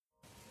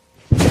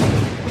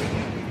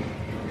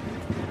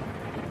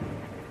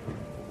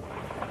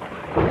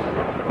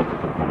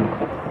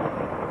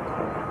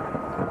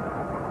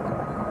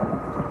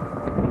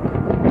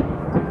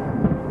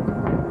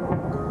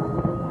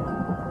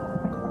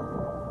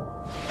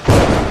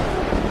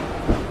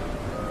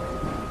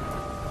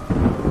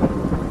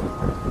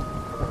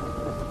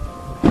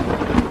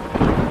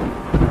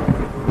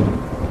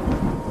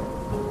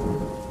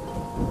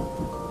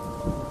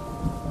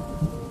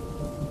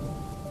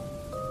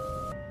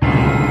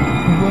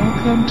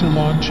Welcome to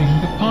Launching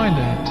the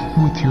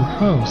Pilot with your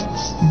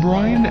hosts,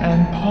 Brian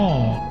and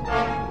Paul.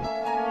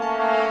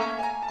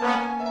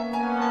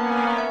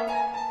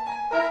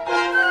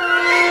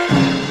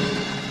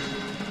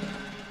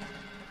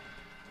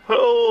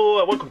 Hello,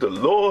 and welcome to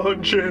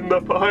Launching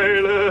the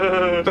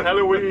Pilot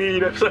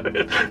Halloween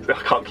episode. I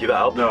can't keep that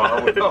up. No,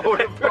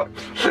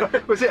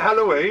 was it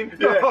Halloween?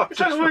 Yeah, Oh, it's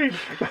Halloween.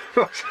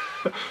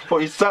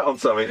 Well, you sat on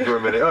something for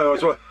a minute. I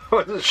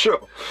wasn't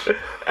sure.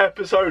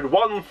 Episode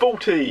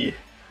 140.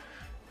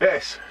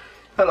 Yes.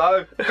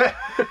 Hello.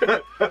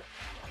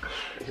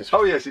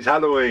 Oh yes, it's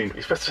Halloween.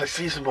 You're supposed to say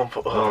season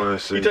 140. Oh, I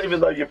see. You don't even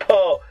know your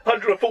part.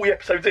 140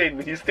 episodes in,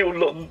 and you're still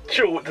not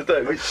sure what to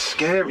do. It's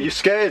scary. You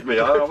scared me.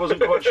 I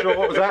wasn't quite sure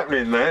what was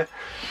happening there.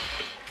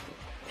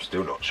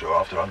 Still not sure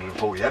after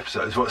 140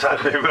 episodes what's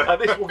happening.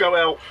 And this will go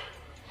out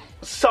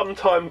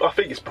sometime. I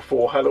think it's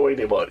before Halloween.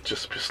 It might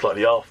just be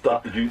slightly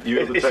after.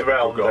 It's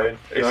around then.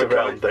 It's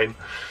around then.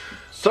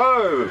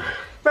 So,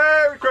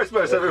 Merry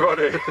Christmas,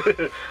 everybody.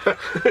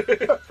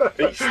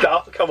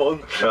 Easter, come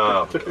on.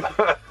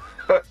 Oh.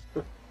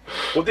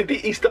 What did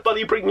the Easter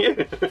Bunny bring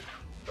you?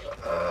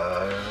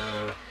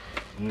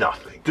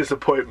 Nothing.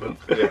 Disappointment.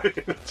 Yeah.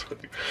 That's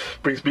what it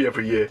brings me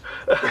every year.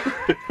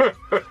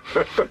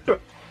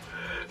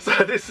 So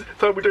this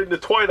time we're doing the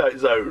Twilight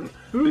Zone.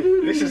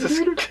 This is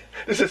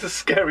as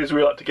scary as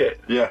we like to get.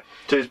 Yeah,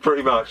 it is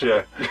pretty much,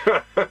 yeah.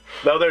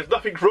 Now there's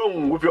nothing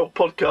wrong with your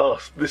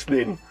podcast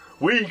listening.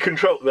 We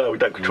control. No, we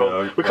don't control.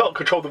 No. We can't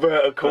control the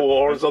vertical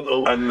or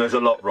horizontal. And there's a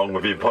lot wrong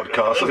with your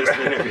podcast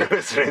listening if you're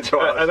listening to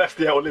us. And that's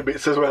the outer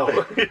limits as well.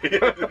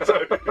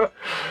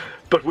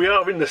 But we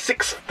are in the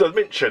 6th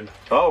dimension.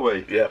 Are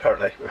we? Yeah,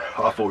 apparently.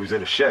 I thought he was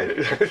in a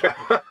shed.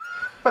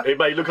 It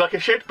may look like a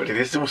shed, but it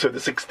is also the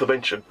 6th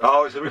dimension.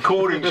 Oh, it's a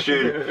recording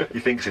studio. He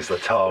thinks it's the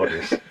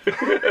TARDIS.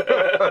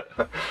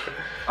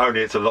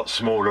 Only it's a lot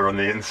smaller on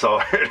the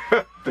inside.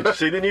 Did you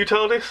see the new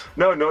TARDIS?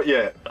 No, not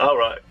yet. All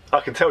right, I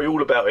can tell you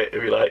all about it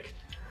if you like.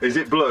 Is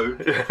it blue?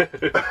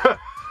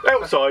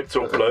 Outside, it's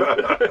all blue.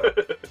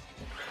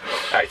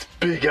 It's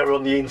bigger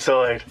on the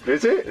inside.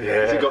 Is it? Yeah.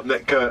 Has it got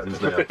net curtains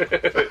now?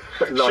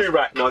 Shoe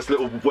rack. Nice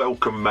little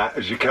welcome mat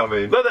as you come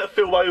in. Know that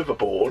film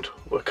Overboard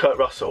with Kurt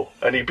Russell,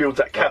 and he builds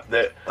that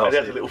cabinet, Oh, and he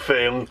has a little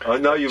thing. I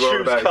know you were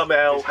Shoes about come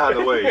out. It's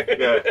Halloween.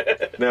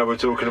 Yeah. Now we're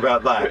talking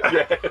about that.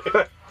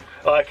 Yeah.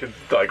 I can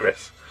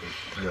digress,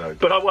 No.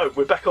 but I won't.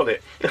 We're back on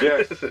it.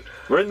 Yes.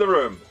 We're in the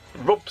room.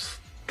 Rob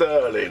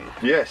Sterling.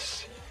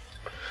 Yes.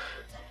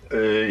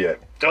 Yeah.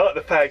 I like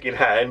the fag in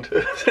hand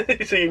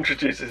as he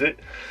introduces it.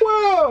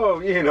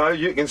 Well, you know,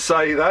 you can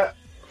say that.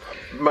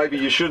 Maybe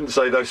you shouldn't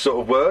say those sort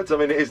of words. I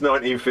mean, it is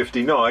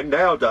 1959.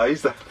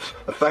 Nowadays, a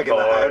fag in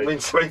the hand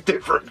means something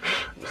different.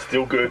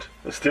 Still good.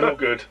 It's still all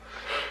good.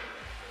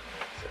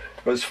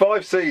 There's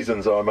 5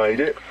 seasons I made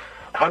it.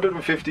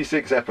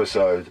 156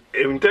 episodes.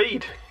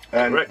 Indeed.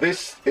 And Correct.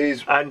 this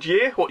is And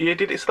year? What year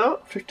did it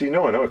start?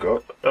 59 I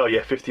got. Oh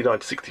yeah, 59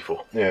 to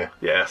 64. Yeah.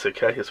 Yeah, that's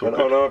okay. That's all And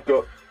good. I've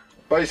got...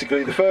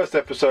 Basically, the first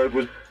episode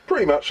was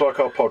pretty much like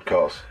our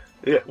podcast.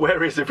 Yeah,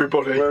 where is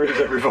everybody? Where is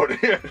everybody?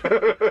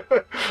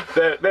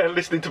 They're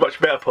listening to much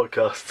better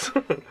podcasts.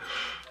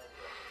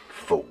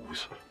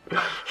 Fools.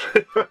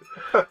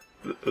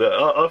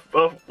 Our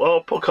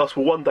podcast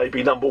will one day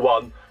be number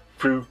 1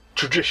 through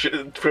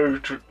tradition,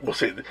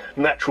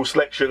 natural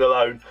selection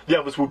alone. The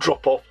others will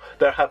drop off.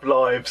 They'll have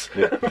lives.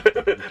 Yeah.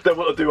 They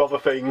want to do other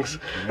things.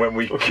 When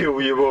we kill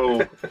you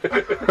all.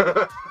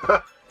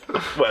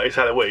 Well, it's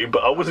Halloween,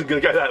 but I wasn't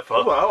going to go that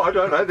far. Well, I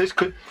don't know. This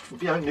could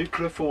be a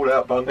nuclear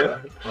fallout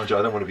bunker. Yeah. I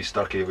don't want to be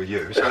stuck here with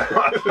you. So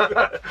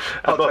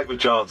I'll take my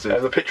chances.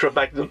 And the picture of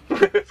Magnum,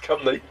 its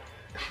company.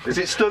 Is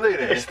it still in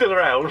here? It's still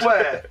around.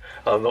 Where?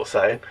 I'm not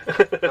saying.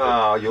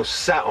 Oh, you're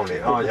sat on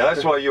it, aren't you?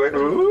 That's why you went.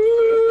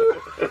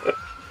 Ooh.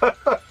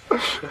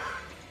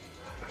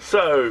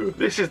 So,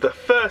 this is the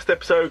first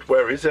episode.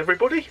 Where is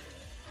everybody?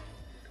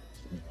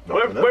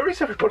 Where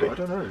is everybody? I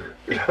don't know.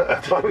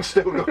 I'm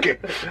still looking.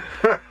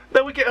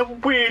 Then we get a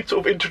weird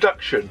sort of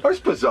introduction. That's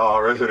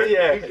bizarre, isn't it?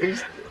 Yeah.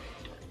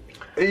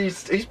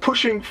 He's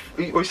pushing.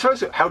 He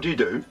says, "How do you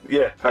do?"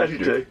 Yeah, How do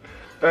you do?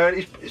 And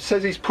he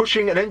says he's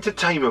pushing an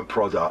entertainment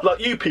product. Like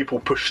you people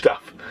push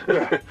stuff.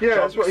 Yeah,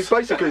 that's what it's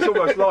basically. It's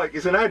almost like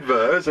it's an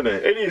advert, isn't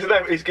it? It is.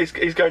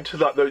 He's going to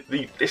like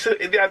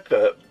the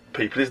advert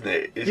people, isn't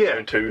it? It's Yeah.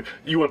 going to,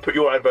 you want to put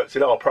your adverts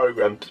in our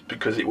programme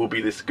because it will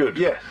be this good.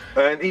 Yeah,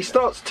 and he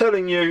starts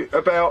telling you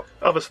about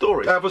Other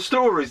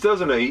stories,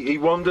 doesn't he? He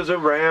wanders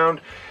around.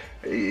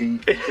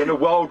 He's in a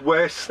wild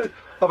west.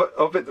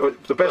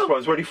 The best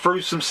one's when he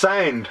threw some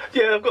sand.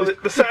 Yeah, I've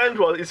got the sand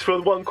one. Is for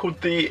the one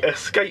called the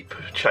Escape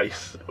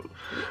Chase.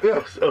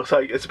 Yeah. So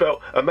it's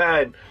about a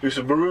man who's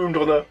marooned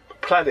on a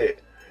planet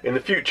in the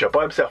future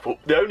by himself.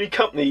 The only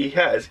company he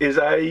has is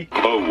a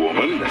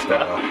woman. That's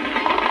better.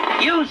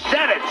 You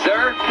said it,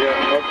 sir.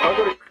 Yeah, I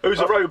got it. Who's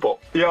a robot?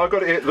 Yeah, I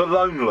got it here. The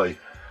Lonely.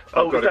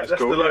 Oh, got that's the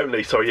called.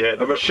 Lonely. Sorry, yeah.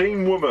 A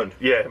machine woman.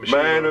 Yeah, machine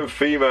Man woman. and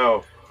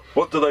female.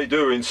 What do they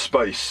do in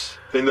space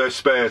in their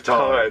spare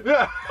time?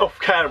 Yeah. Off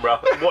camera,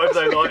 whatever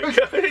they like.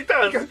 He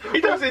does.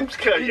 He does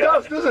indicate. He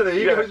does, doesn't he?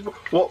 He goes,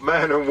 what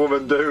man and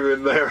woman do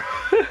in their...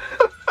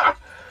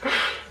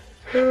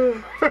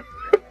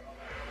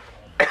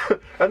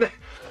 And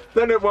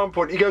then at one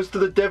point he goes to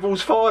the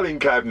devil's filing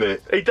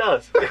cabinet. He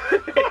does.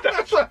 He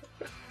does.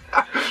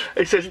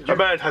 He says a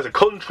man has a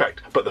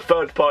contract, but the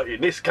third party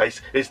in this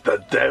case is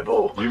the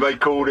devil. You may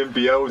call him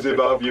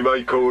Beelzebub, you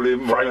may call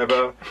him Frank.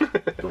 whatever.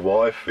 The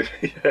wife.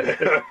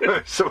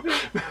 So,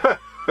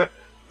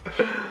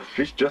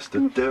 she's just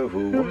a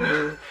devil.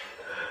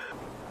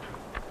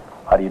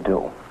 How do you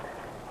do?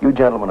 You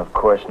gentlemen, of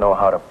course, know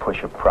how to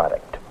push a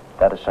product.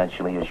 That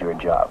essentially is your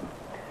job.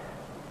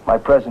 My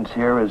presence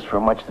here is for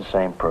much the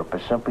same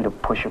purpose, simply to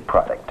push a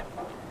product.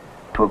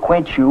 To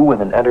acquaint you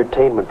with an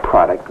entertainment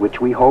product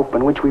which we hope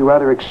and which we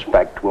rather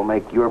expect will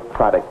make your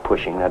product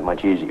pushing that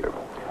much easier.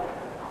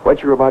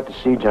 What you're about to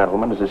see,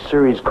 gentlemen, is a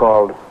series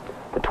called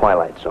The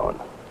Twilight Zone.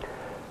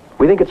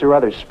 We think it's a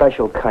rather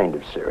special kind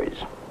of series.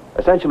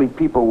 Essentially,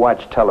 people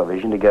watch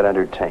television to get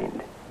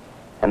entertained.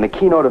 And the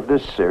keynote of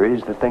this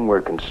series, the thing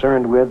we're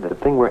concerned with, the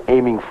thing we're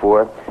aiming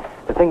for,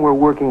 the thing we're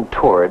working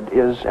toward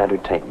is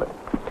entertainment.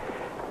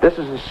 This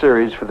is a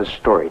series for the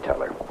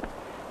storyteller,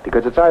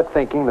 because it's our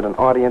thinking that an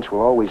audience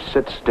will always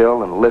sit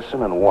still and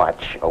listen and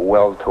watch a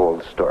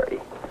well-told story.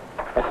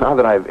 And now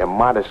that I've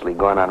immodestly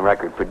gone on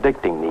record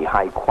predicting the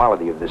high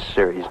quality of this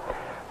series,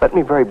 let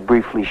me very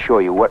briefly show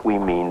you what we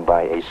mean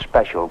by a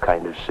special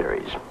kind of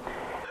series.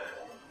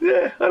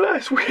 Yeah, I know,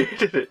 it's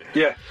weird, isn't it?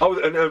 Yeah. Oh,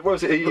 and what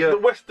was it? The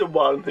Western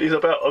one is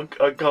about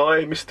a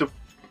guy, Mr.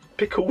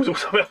 Pickles or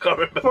something, I can't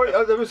remember. Right,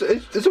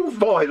 it's all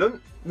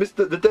violent.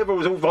 The devil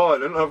was all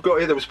violent. I've got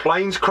here, there was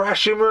planes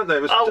crashing, weren't there?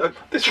 There was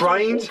this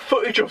trains. is all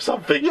footage of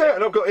something. Yeah,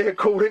 and I've got here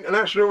called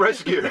International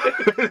Rescue.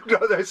 Like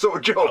that sort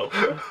of job.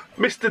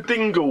 Mr.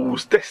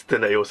 Dingle's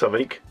Destiny or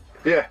something.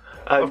 Yeah.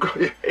 And I've got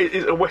here.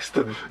 it's a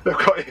Western. I've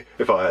got here,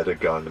 if I had a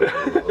gun.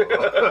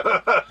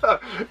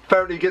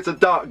 Apparently he gets a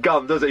dark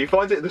gun, does he? He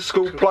finds it in the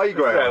school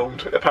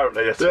playground.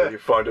 Apparently, that's where you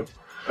find them.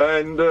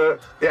 And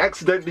it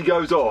accidentally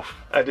goes off.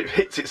 And it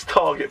hits its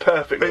target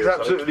perfectly. It's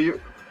absolutely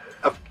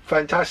a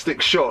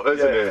fantastic shot,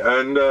 isn't it?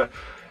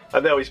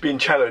 And now he's being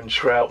challenged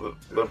throughout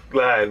the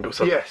land or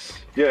something. Yes,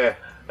 yeah.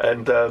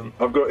 And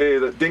I've got here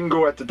that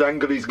Dingle had to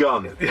dangle his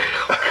gun.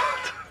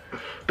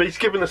 But he's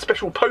given a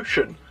special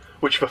potion,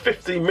 which for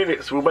 15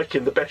 minutes will make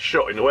him the best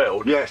shot in the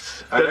world.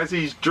 Yes, and as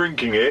he's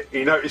drinking it,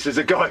 he notices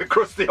a guy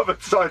across the other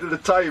side of the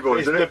table,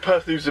 isn't The it?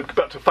 person who's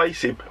about to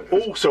face him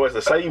also has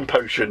the same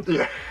potion.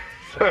 Yeah.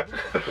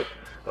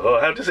 Oh,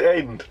 how does it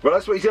end? Well,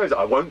 that's what he says.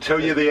 I won't tell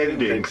you the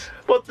endings.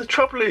 Well, the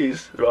trouble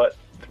is, right,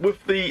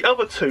 with the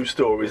other two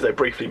stories they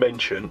briefly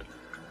mention,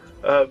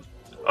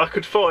 I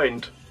could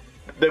find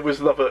there was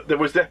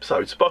the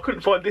episodes, but I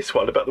couldn't find this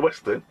one about the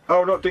Western.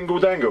 Oh, not Dingle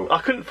Dangle.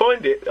 I couldn't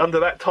find it under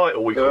that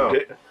title we called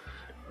it.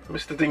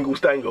 Mr. Dingle's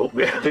Dangle.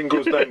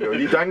 Dingle's Dangle.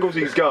 He dangles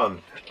his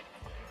gun.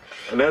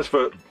 And as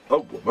for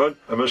woman,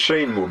 a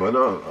machine woman,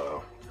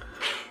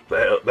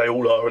 They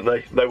all are, aren't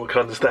they? No one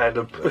can understand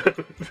them.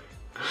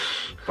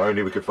 if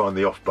only we could find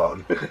the off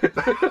button.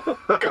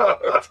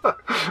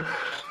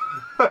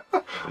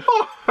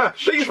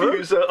 These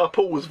views are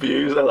Paul's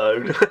views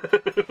alone.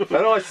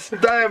 And I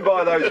stand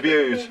by those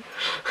views.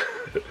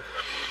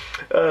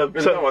 So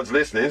no one's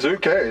listening, so who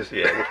cares?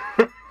 Yeah.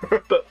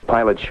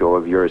 Pilot show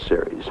of your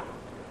series.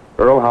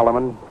 Earl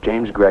Holliman,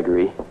 James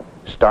Gregory,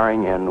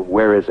 starring in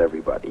Where Is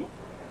Everybody?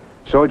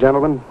 So,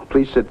 gentlemen,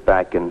 please sit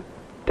back and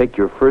take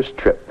your first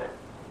trip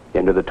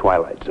into the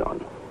Twilight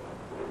Zone.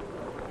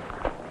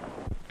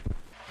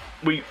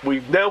 We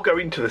now go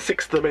into the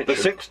sixth dimension.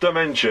 The sixth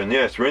dimension,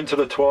 yes, we're into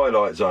the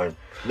Twilight Zone.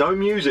 No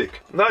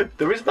music. No,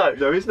 there is no.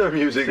 There is no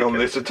music on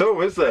this at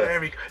all, is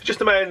there?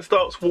 Just a man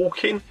starts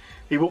walking.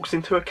 He walks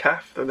into a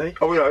cafe, doesn't he?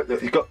 Oh, yeah,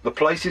 he's got the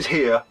place is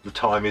here, the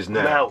time is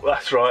now. Now,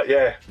 that's right,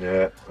 yeah.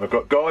 Yeah, I've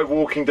got a guy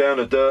walking down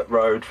a dirt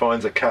road,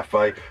 finds a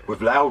cafe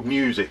with loud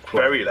music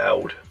playing. Very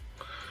loud.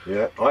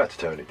 Yeah, I had to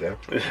turn it down.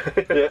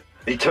 Yeah,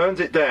 he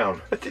turns it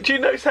down. Did you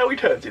notice how he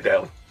turns it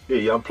down? Yeah,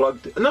 he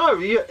unplugged it. No,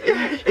 he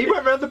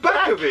went round the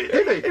back of it,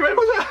 didn't he?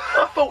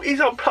 I thought he's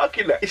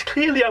unplugging that. He's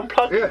clearly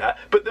unplugging that,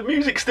 but the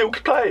music's still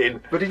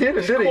playing. But he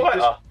didn't, did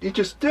he? He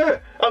just,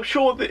 I'm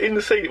sure that in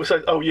the scene it was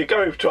saying, oh, you're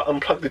going to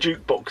unplug the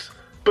jukebox.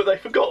 But they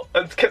forgot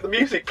and kept the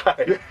music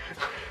playing. Yeah.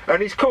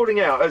 And he's calling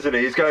out, isn't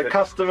he? He's going,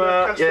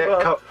 customer,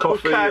 yeah,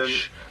 coffee.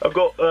 Cash. I've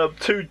got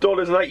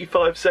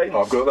 $2.85.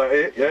 I've got that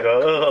here, yeah.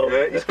 Oh.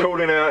 Yeah. He's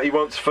calling out, he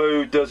wants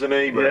food, doesn't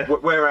he? Yeah.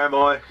 Where am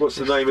I? What's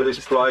the name of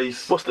this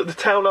place? What's the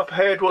town up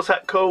ahead? What's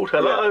that called?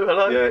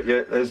 Hello?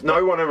 Yeah, there's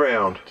no one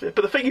around. But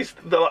the thing is,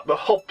 the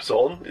hob's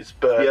on, it's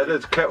burning. Yeah,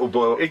 there's kettle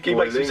boil. He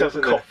makes himself a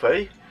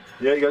coffee.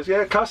 Yeah, he goes,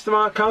 yeah,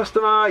 customer.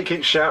 He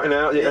keeps shouting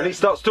out, and he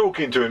starts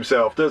talking to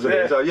himself, doesn't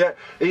he? So,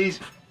 he's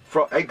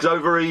eggs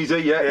over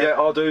easy, yeah,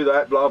 I'll do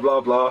that, blah, blah,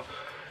 blah.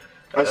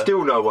 And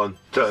still no one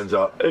turns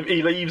up.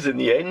 He leaves in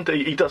the end.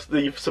 He does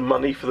leave some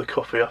money for the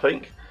coffee, I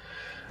think.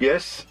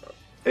 Yes.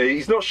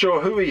 He's not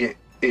sure who he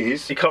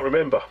is. He can't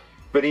remember.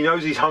 But he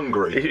knows he's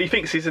hungry. He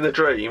thinks he's in a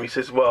dream. He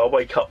says, well, I'll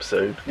wake up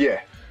soon.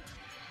 Yeah.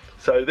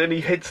 So then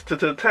he heads to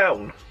the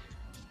town.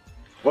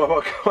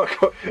 Well,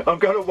 I'm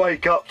going to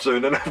wake up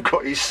soon, and I've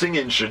got his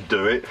singing should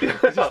do it. He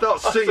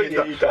starts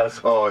singing. He does.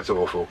 Oh, it's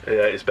awful. Yeah,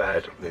 it's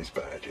bad. It's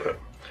bad, yeah.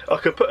 I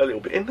could put a little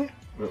bit in there.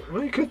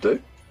 Well, you could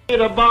do. Meet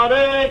a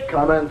body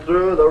coming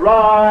through the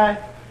rye.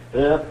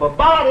 If a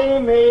body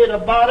meet a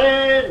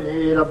body,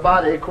 need a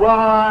body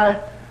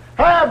cry.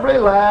 Every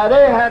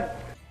laddie had...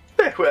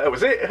 Yeah, well, that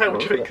was it. How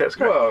would you think that's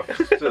great? Well,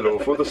 still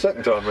awful the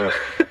second time round.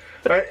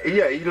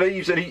 Yeah, he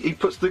leaves and he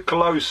puts the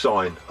closed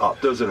sign up,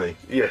 doesn't he?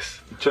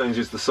 Yes. He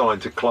changes the sign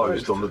to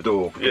closed on the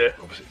door. Yeah.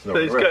 Obviously it's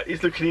not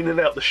He's looking in and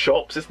out the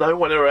shops. There's no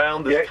one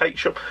around. There's a cake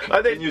shop.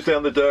 And then continues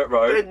down the dirt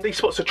road. Then he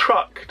spots a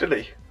truck, doesn't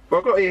he? Well,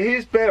 I've got here,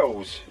 here's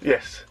bells.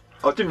 Yes.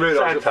 I didn't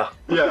realise. Santa.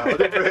 I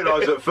didn't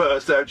realise at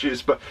first actually it's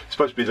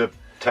supposed to be the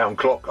town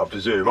clock, I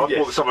presume. I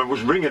thought someone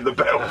was ringing the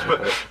bells,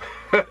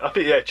 but I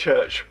think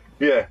church.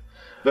 Yeah.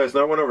 There's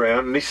no one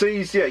around, and he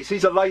sees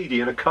a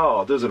lady in a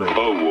car, doesn't he? A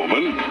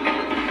woman.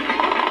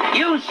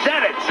 You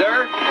said it,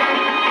 sir.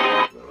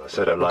 I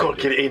said a lady. I've got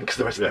to get it in because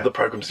the rest of the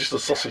programme's just a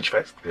sausage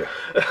fest. Yeah.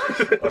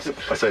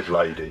 I said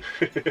lady.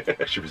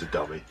 She was a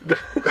dummy.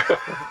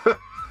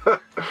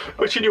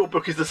 Which in your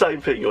book is the same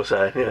thing you're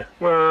saying, yeah.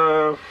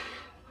 Well,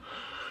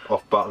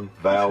 off button,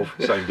 valve,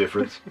 same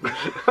difference.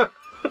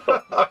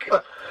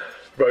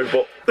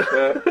 Robot.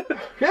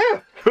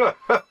 Yeah.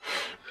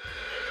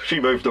 She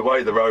moved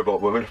away, the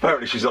robot woman.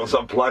 Apparently she's on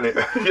some planet.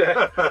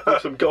 Yeah,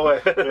 with some guy.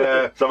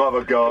 Yeah, some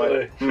other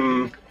guy.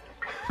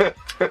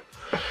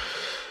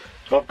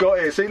 I've got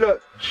here, see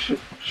look,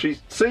 she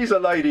sees a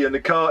lady in the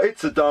car,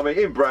 it's a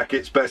dummy, in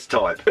brackets, best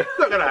type.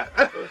 Look at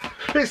that.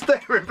 It's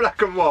there in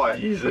black and white.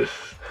 Jesus.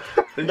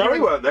 No, he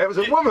weren't there, it was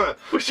a woman.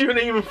 Was you and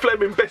Ian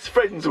Fleming best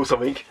friends or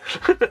something?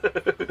 You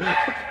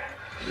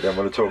don't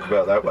want to talk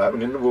about that, what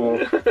happened in the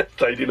war.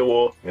 Stayed in the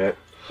war. Yeah.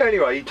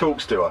 Anyway, he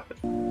talks to her.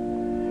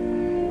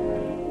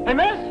 Hey,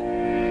 miss?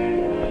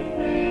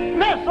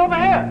 Miss, over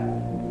here.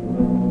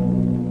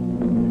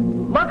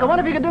 Look, I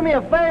wonder if you could do me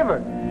a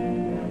favor.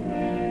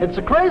 It's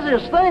the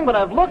craziest thing, but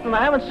I've looked and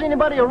I haven't seen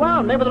anybody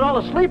around. Maybe they're all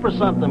asleep or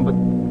something, but...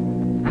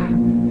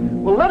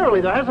 Well,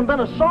 literally, there hasn't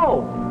been a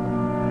soul.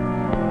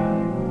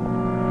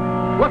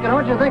 Look, I don't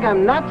want you to think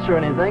I'm nuts or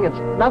anything. It's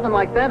nothing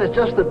like that. It's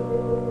just that...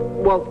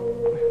 Well,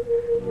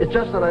 it's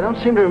just that I don't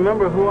seem to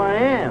remember who I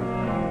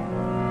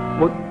am.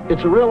 Well,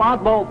 it's a real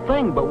oddball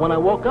thing, but when I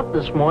woke up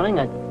this morning,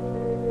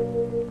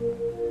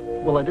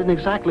 Well, I didn't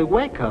exactly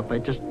wake up. I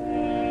just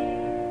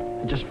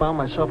found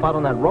myself out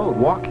on that road,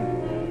 walking.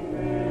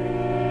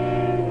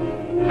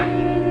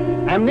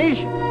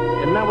 Amnesia.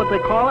 Isn't that what they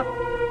call it?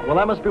 Well,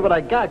 that must be what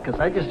I got, because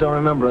I just don't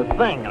remember a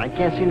thing, and I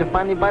can't seem to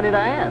find anybody to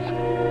ask.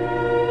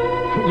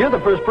 You're the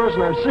first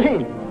person I've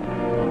seen.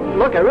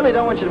 Look, I really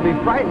don't want you to be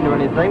frightened or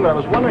anything, but I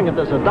was wondering if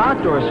there's a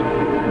doctor or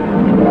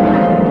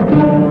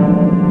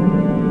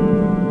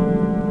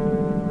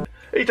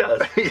He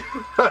does.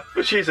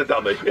 But she's a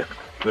dummy.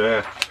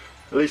 Yeah.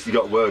 At least he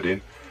got a word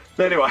in.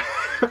 Anyway.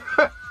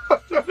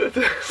 There's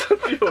a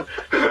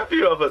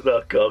few other...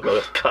 Oh, God,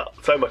 let's cut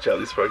so much out of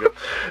this programme.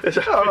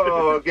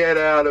 Oh, get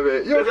out of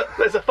it.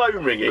 There's a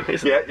phone ringing,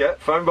 isn't there? Yeah,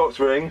 phone box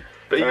ring.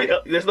 But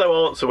there's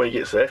no answer when he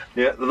gets there.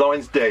 Yeah, the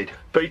line's dead.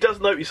 But he does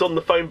notice on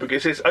the phone book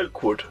it says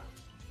Oakwood.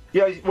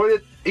 Yeah, well,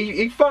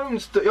 he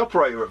phones the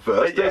operator at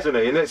first, doesn't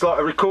he? And it's like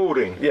a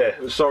recording. Yeah.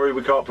 Sorry,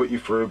 we can't put you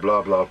through,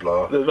 blah, blah,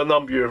 blah. The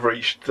number you have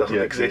reached doesn't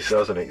exist. It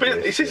doesn't exist.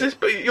 But it says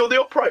but you're the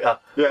operator.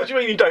 Yeah. What do you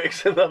mean you don't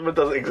exist? The number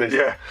doesn't exist?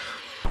 Yeah.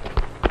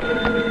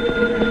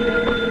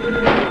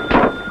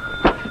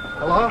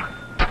 Hello?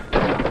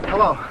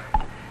 Hello?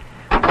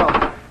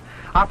 Hello?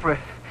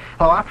 Operator?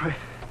 Hello, operator?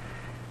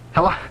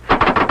 Hello?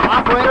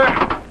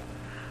 Operator?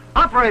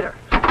 Operator!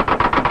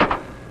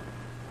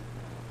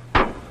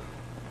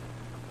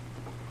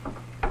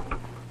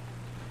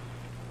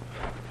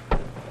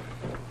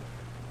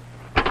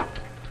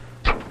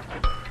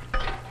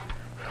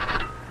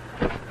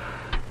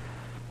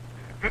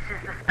 This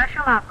is the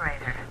special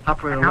operator.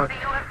 Operator, The look. number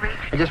you have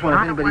reached I just is wonder if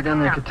not a anybody down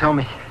there working could tell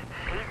me. number.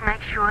 Please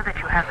make sure that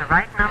you have the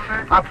right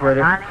number.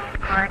 Operator. Dialing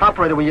it correctly.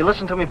 Operator, will you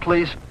listen to me,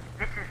 please?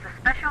 This is the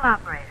special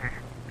operator.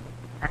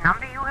 The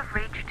number you have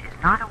reached is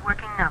not a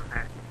working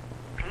number.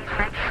 Please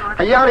make sure that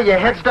Are you out of your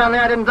heads down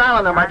there? I didn't dial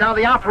a number. I dialed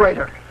the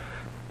operator.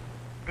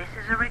 This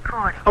is a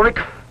recording. Oh,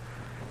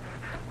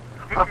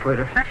 This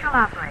Operator. is the special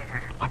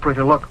operator.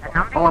 Operator, look. The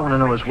number All I you want to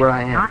have know is reached where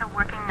I Not am. a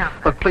working number.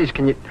 Look, please,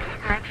 can you... Please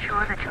make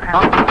sure that you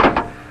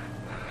have...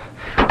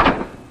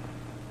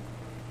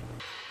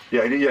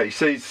 Yeah, he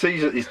sees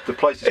that the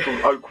place is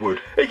called Oakwood.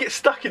 He gets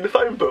stuck in the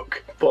phone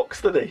book box,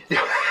 doesn't he?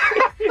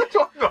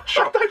 I'm not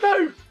sure. I don't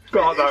know.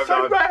 God, It's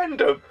so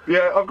random.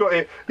 Yeah, I've got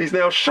it. He's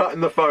now shut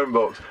in the phone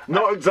box.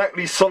 Not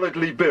exactly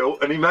solidly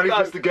built, and he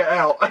manages to get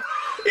out.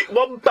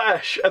 One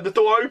bash and the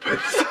door opens,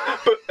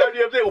 but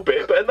only a little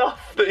bit, but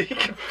enough that he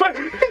can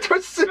bang. It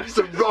just seems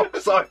to rock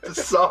side to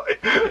side.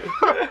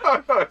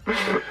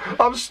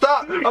 I'm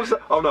stuck.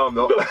 Oh no, I'm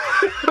not.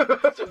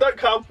 So don't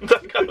come.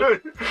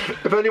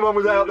 If anyone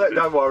was out there,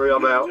 don't worry,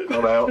 I'm out.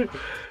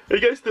 He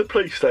goes to the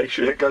police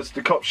station. Yeah, goes to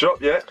the cop shop,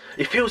 yeah.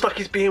 He feels like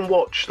he's being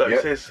watched, though. Yeah.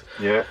 He says,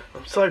 Yeah.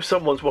 so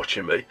someone's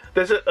watching me.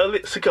 There's a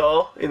lit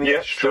cigar in the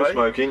ashtray. Still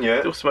smoking,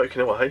 yeah. Still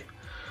smoking away.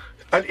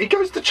 And he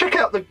goes to check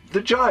out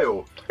the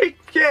jail.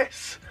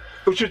 Yes.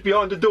 Which is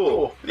behind the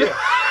door. Yeah.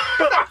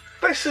 But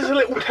this is a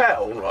little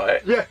town,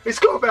 right? Yeah, it's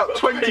got about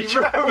 20 Pretty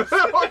rooms.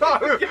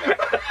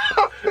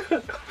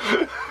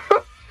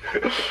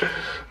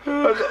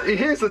 And he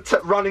hears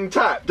the running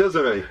tap,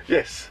 doesn't he?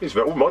 Yes. He's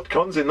got all mod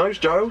cons in those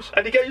jails.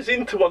 And he goes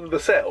into one of the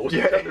cells.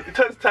 Yeah. He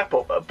turns the tap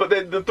off, but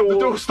then the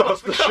door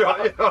starts to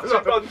shut. Yeah, so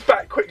he runs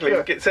back quickly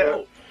and gets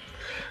out.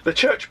 The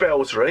church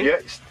bells ring. Yeah,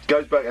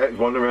 goes back out,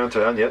 wandering around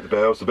town. Yeah, the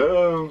bells.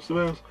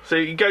 So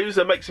he goes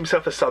and makes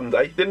himself a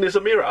Sunday. Then there's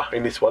a mirror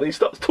in this one. He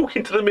starts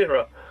talking to the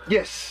mirror.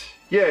 Yes.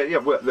 Yeah.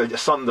 Well, a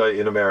Sunday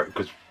in America,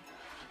 because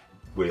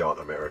we aren't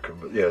American,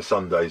 but yeah,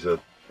 Sundays are.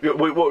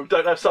 We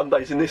don't have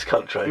Sundays in this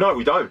country. No,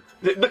 we don't.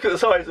 Look at the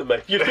size of me.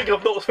 You'd think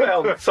I've not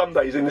found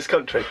Sundays in this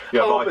country.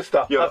 Yeah,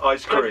 Mister. Yeah,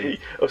 ice cream.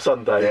 Of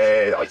Sundays.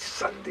 Yeah,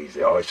 Sundays,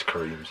 ice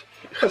creams.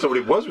 That's all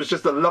it was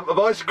just a lump of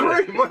ice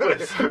cream,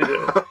 wasn't it?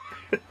 Yeah.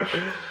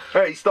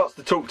 Hey, he starts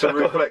to talk to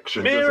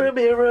reflection. Mirror,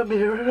 mirror,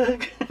 mirror.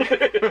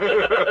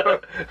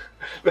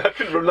 I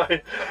couldn't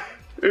relate.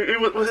 Who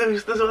was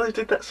the one who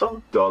did that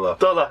song? Dollar,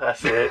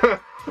 that's it.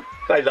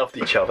 They loved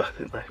each other,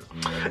 didn't they?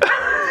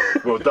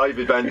 Well,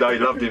 David Van Day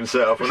loved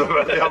himself, and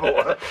the other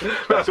one.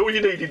 That's all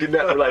you needed in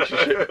that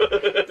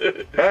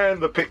relationship.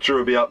 And the picture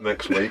will be up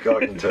next week,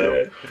 I can tell.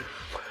 Yeah.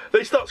 Then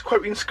he starts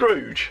quoting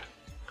Scrooge.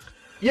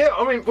 Yeah,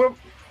 I mean, well,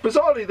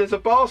 bizarrely, there's a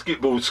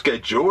basketball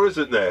schedule,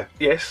 isn't there?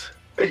 Yes.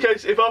 He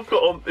goes, if I'm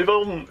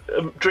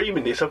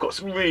dreaming this, I've got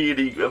some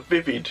really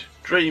vivid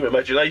dream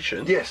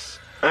imagination. Yes.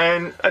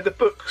 And the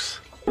books.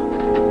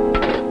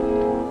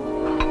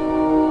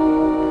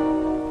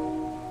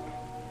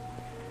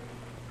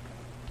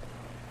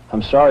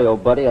 I'm sorry,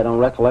 old buddy, I don't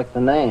recollect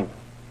the name.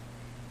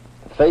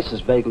 The face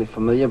is vaguely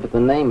familiar, but the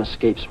name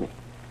escapes me.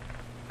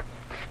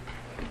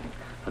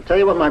 I'll tell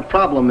you what my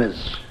problem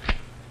is.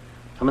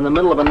 I'm in the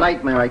middle of a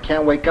nightmare I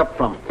can't wake up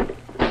from.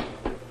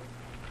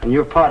 And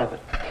you're part of it.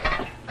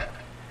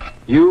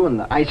 You and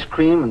the ice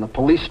cream and the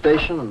police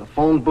station and the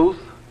phone booth,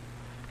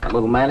 that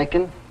little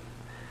mannequin,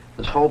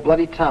 this whole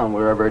bloody town,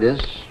 wherever it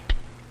is,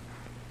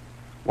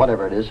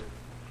 whatever it is.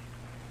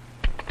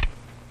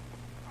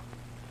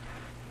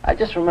 I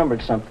just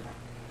remembered something.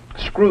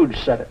 Scrooge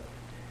said it.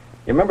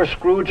 You remember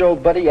Scrooge,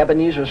 old buddy,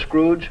 Ebenezer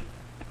Scrooge?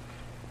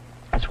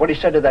 That's what he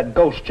said to that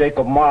ghost,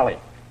 Jacob Marley.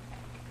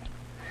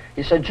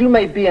 He said, you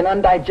may be an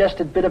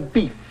undigested bit of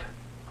beef,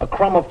 a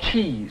crumb of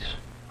cheese,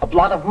 a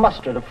blot of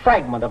mustard, a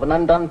fragment of an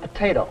undone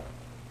potato.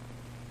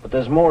 But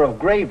there's more of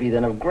gravy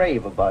than of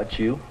grave about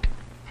you.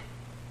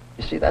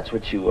 You see, that's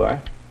what you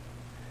are.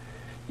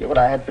 You're what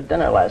I had for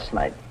dinner last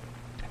night.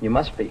 You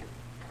must be.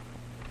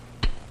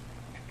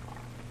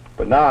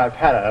 But now I've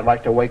had it, I'd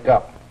like to wake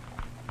up.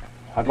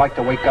 I'd like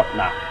to wake up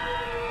now.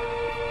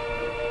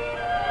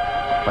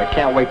 If I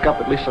can't wake up,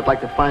 at least I'd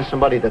like to find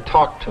somebody to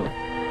talk to.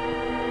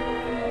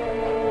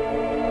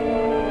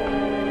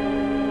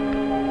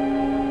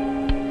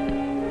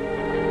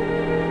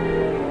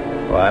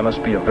 Well, I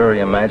must be a very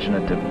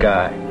imaginative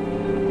guy.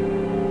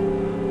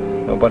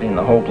 Nobody in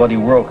the whole bloody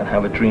world can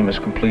have a dream as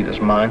complete as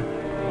mine.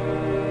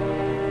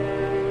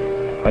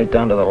 Right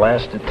down to the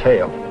last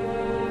detail.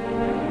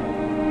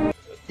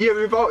 Yeah,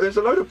 there's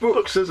a load of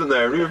books, isn't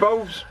there? He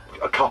revolves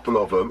a couple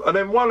of them, and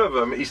then one of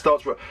them he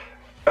starts,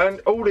 and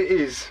all it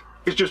is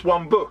just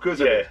one book,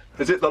 isn't it?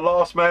 Is it The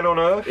Last Man on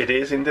Earth? It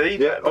is indeed.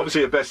 Yeah,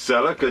 obviously a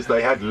bestseller because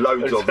they had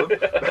loads of them.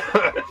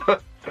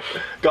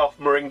 Garth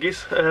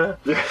Marenghi's.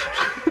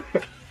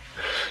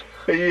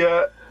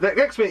 The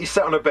next minute he's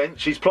sat on a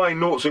bench, he's playing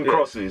noughts and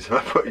crosses.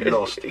 But he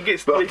lost. He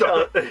gets. Did he?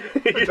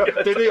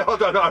 I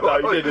don't know.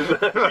 No, he didn't.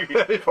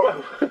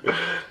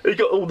 He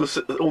got all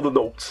the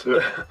noughts.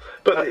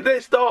 But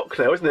it's dark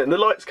now, isn't it? And the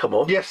lights come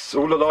on. Yes,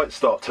 all the lights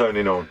start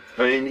turning on.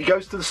 I mean, he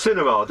goes to the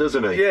cinema,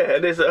 doesn't he? Yeah,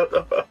 and there's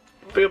a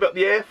thing about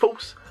the Air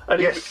Force.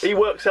 And yes. he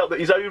works out that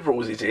his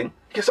overalls he's in.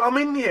 He goes, I'm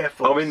in the Air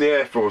Force. I'm in the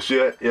Air Force,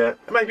 yeah.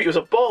 Maybe it was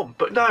a bomb,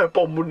 but no, a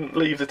bomb wouldn't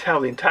leave the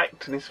town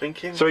intact, and he's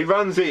thinking... So he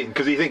runs in,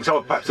 because he thinks,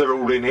 oh, perhaps they're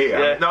all in here.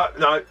 Yeah.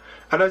 No.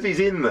 And as he's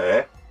in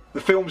there,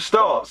 the film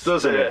starts,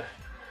 doesn't it?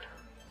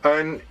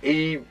 And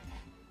he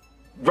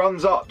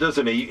runs up,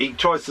 doesn't he? He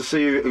tries to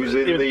see who's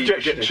in the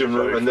projection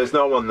room, and there's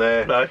no one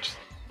there. No.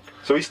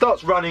 So he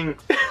starts running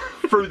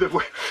through the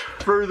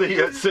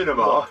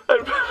cinema.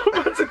 And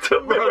runs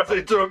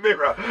into a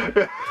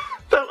mirror.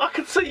 Now, I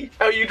can see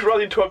how you'd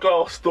run into a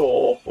glass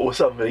door or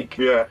something.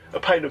 Yeah. A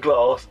pane of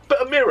glass.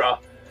 But a mirror,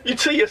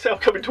 you'd see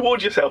yourself coming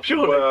towards yourself,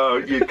 surely.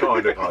 Well, you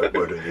kind of hope,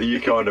 wouldn't you? You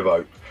kind of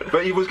hope.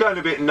 But he was going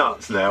a bit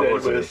nuts now,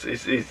 wasn't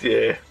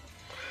he?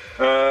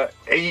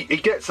 He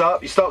gets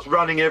up, he starts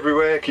running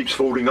everywhere, keeps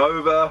falling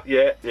over.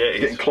 Yeah. He's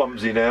getting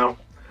clumsy now.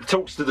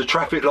 talks to the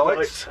traffic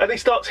lights. And he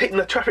starts hitting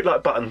the traffic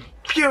light button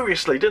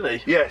furiously, doesn't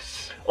he?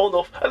 Yes. On,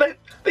 off. And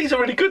these are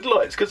really good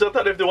lights, because I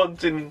don't know if the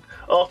ones in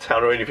our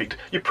town or anything.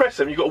 You press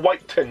them, you've got to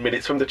wait 10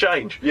 minutes for them to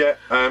change. Yeah,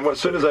 and as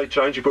soon as they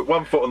change, you put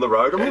one foot on the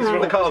road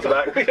and the car's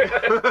back.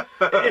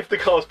 If the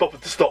car's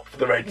bothered to stop for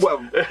the reds.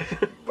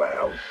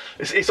 Well,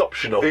 it's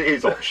optional. It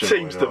is optional.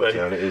 Seems to be.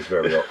 It is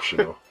very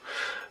optional.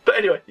 But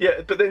anyway,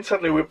 yeah, but then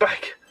suddenly we're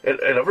back in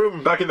a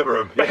room. Back in the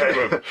room. Back in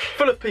the room.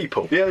 Full of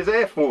people. Yeah, there's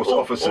Air Force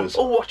officers.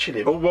 All watching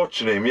him. All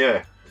watching him,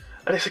 yeah.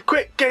 And they said,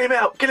 quick, get him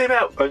out, get him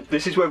out. And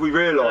this is where we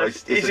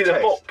realise he's in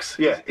a box.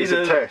 Yeah, it's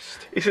a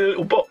test. He's in a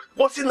little box.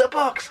 What's in the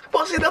box?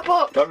 What's in the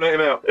box? Don't let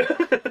him out.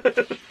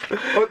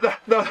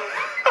 No.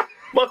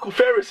 Michael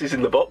Ferris is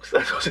in the box.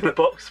 That's what's in the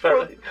box,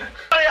 apparently.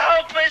 Somebody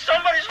help me!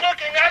 Somebody's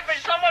looking at me!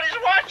 Somebody's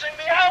watching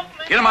me! Help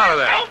me! Get him out of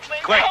there. Help me!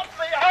 Quick. Help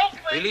me! Help me!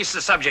 Release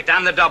the subject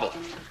and the double.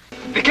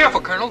 Be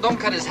careful, Colonel. Don't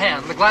cut his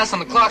hand. The glass on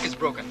the clock is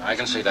broken. I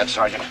can see that,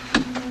 Sergeant.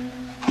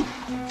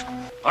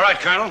 All right,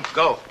 Colonel,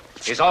 go.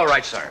 He's all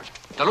right, sir.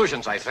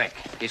 Delusions, I think.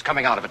 He's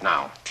coming out of it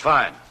now.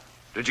 Fine.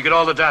 Did you get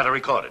all the data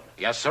recorded?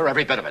 Yes, sir,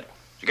 every bit of it.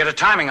 Did you get a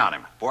timing on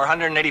him?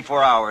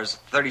 484 hours,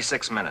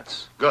 36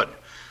 minutes. Good.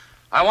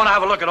 I want to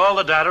have a look at all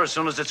the data as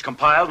soon as it's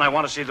compiled, and I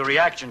want to see the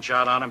reaction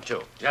shot on him,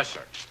 too. Yes,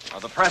 sir. Oh,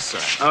 the press,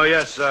 sir. Oh,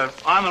 yes,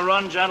 on the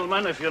run,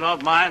 gentlemen, if you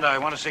don't mind, I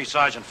want to see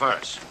Sergeant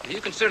Ferris. Do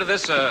you consider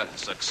this a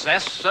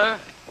success, sir?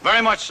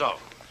 Very much so.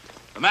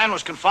 The man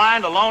was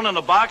confined alone in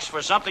a box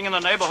for something in the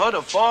neighborhood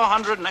of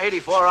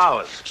 484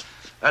 hours.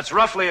 That's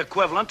roughly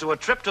equivalent to a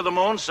trip to the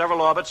moon,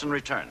 several orbits, and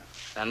return.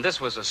 And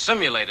this was a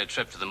simulated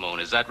trip to the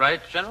moon, is that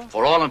right, General?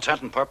 For all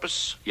intent and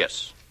purpose,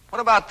 yes. What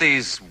about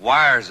these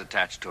wires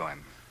attached to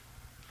him?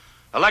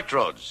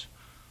 Electrodes.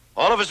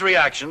 All of his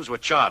reactions were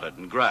charted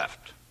and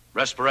graphed.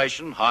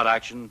 Respiration, heart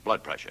action,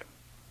 blood pressure.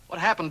 What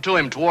happened to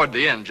him toward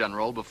the end,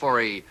 General, before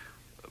he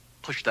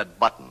pushed that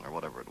button or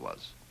whatever it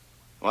was?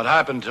 What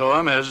happened to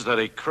him is that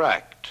he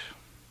cracked.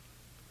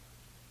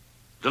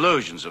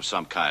 Delusions of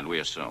some kind, we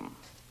assume.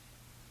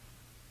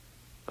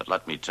 But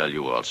let me tell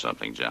you all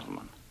something,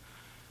 gentlemen.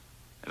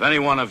 If any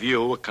one of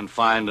you were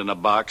confined in a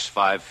box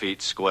 5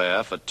 feet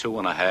square for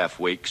 2.5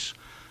 weeks,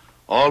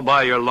 all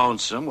by your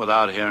lonesome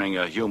without hearing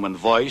a human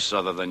voice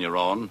other than your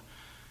own,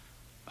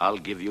 I'll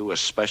give you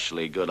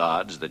especially good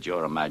odds that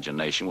your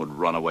imagination would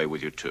run away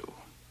with you too.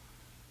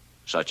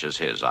 Such as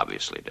his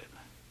obviously did.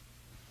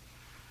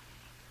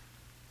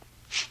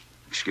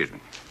 Excuse me.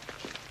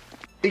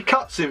 He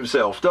cuts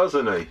himself,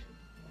 doesn't he?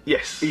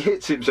 Yes. He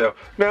hits himself.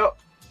 Now,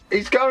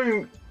 he's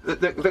going...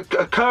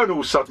 The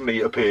colonel suddenly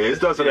appears,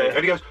 doesn't he? And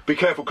he goes, be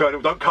careful, Colonel,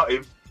 don't cut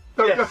him.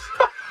 Yes.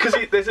 Because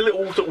there's a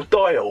little sort of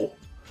dial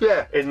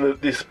in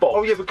this box.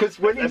 Oh, yeah, because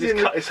when he's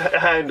cut his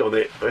hand on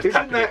it.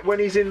 Isn't that when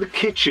he's in the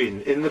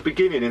kitchen, in the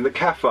beginning, in the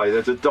cafe,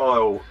 there's a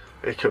dial?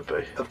 It could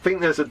be. I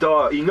think there's a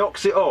dial. He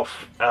knocks it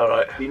off. All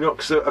right. He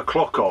knocks a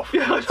clock off.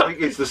 Yeah, I think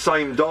it's the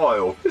same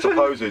dial,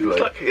 supposedly.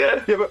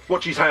 Yeah, but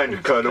watch his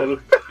hand, Colonel.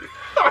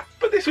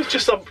 But this was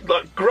just some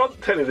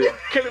grunt telling him,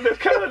 killing the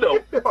colonel.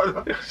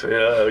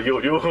 So,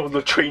 you're on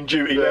the train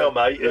duty now,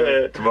 mate.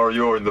 Yeah. Tomorrow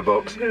you're in the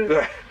box.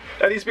 Yeah.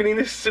 And he's been in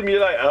this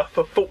simulator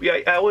for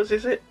 48 hours,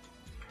 is it?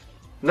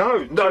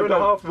 No,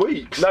 2.5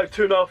 weeks. No,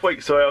 2.5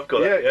 weeks. Sorry, I've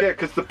got that. Yeah,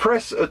 because the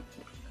press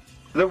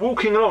they're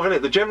walking along, isn't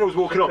it? The general's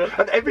walking along,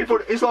 and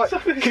everybody, it's like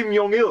Kim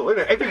Jong-il, isn't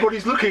it?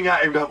 Everybody's looking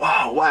at him going,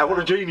 wow, what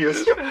a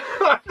genius.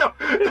 No,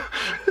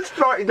 it's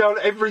writing down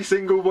every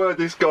single word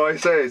this guy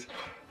says.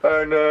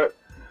 And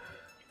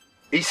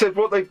he said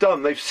what they've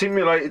done, they've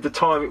simulated the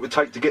time it would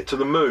take to get to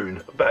the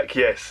moon. Back,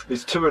 yes.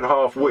 It's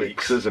 2.5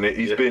 weeks, isn't it?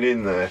 He's been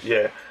in there.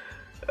 Yeah.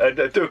 And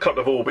do a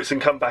couple of orbits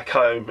and come back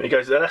home. He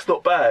goes, that's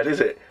not bad, is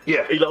it?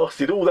 Yeah. He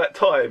lasted all that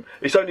time.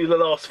 It's only the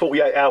last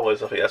 48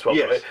 hours, I think that's what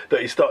that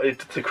he started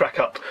to crack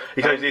up.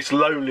 He goes, it's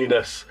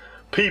loneliness.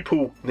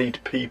 People need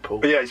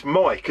people. Yeah, it's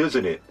Mike,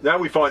 isn't it? Now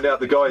we find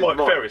out the guy is Mike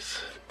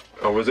Ferris.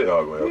 Oh, was it?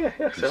 Oh, well.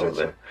 Yeah,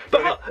 so.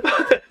 But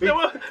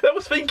I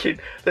was thinking,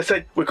 they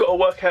said, we've got to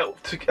work out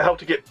how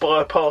to get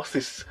past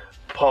this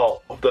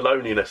part of the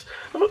loneliness.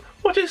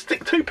 Why do you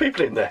stick 2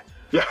 people in there?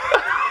 Yeah.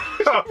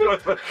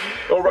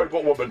 Or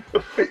robot woman.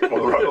 Or the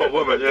robot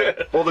woman,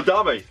 yeah. Or the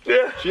dummy.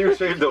 Yeah. She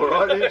seemed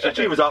alright, didn't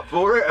she? She was up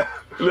for it.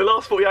 In the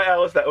last 48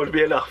 hours, that would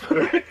be enough.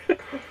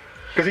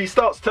 Because he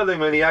starts telling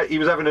me he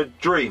was having a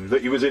dream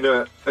that it was a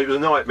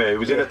nightmare. He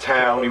was in a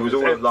town, he was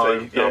all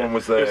alone, no one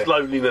was there. It was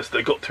loneliness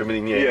that got to him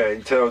in the end. Yeah,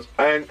 he tells.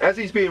 And as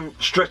he's being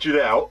stretched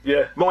out,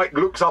 Mike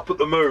looks up at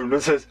the moon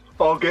and says,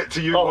 I'll get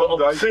to you one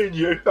day. I'll be seeing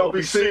you. I'll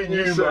be seeing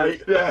you,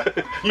 mate. Yeah.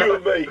 You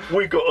and me,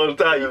 we got on a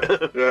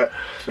date. Yeah.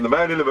 And the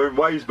man in the moon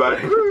waves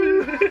back.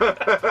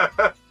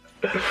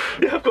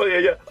 Yeah, I've got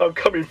it. Yeah, I'm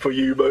coming for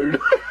you, moon.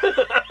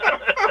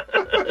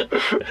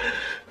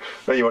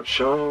 And you want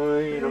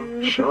shine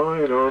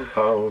on,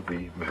 how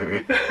the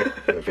moon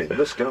live in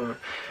the sky.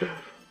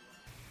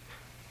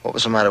 What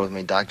was the matter with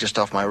me, Doc? Just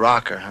off my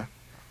rocker, huh?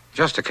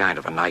 Just a kind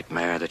of a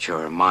nightmare that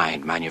your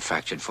mind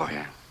manufactured for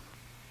you.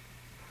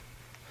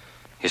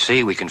 You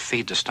see, we can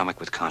feed the stomach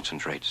with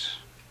concentrates.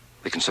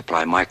 We can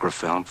supply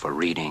microfilm for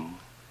reading,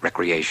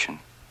 recreation.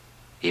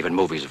 even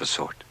movies of a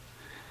sort.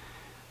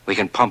 We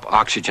can pump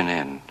oxygen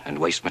in and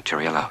waste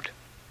material out.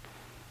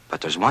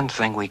 But there's one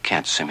thing we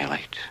can't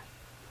simulate.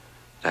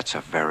 That's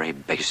a very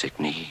basic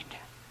need.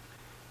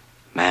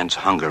 Man's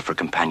hunger for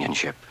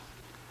companionship.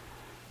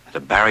 The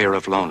barrier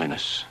of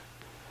loneliness.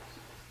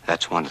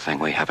 That's one thing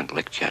we haven't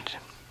licked yet.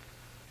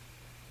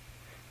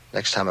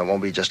 Next time it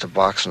won't be just a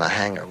box and a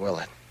hanger, will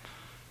it?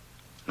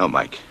 No,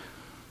 Mike.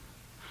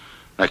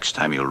 Next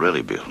time you'll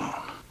really be alone.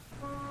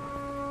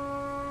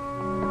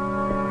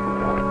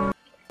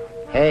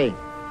 Hey,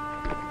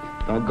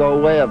 don't go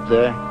away up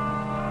there.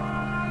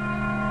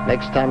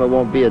 Next time it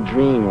won't be a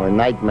dream or a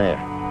nightmare.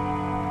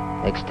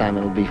 Next time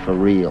it'll be for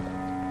real.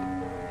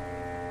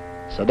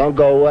 So don't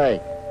go away.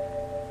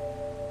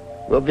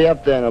 We'll be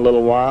up there in a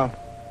little while.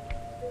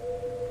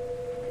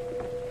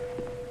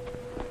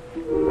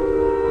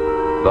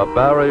 The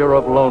barrier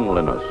of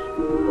loneliness.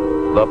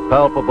 The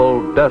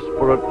palpable,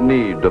 desperate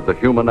need of the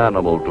human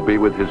animal to be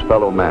with his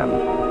fellow man.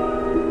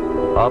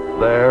 Up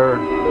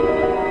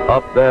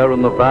there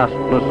in the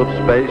vastness of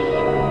space,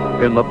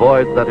 in the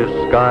void that is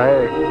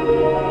sky,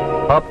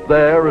 up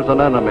there is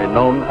an enemy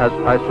known as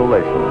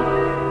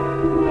isolation.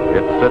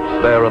 It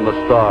sits there in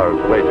the stars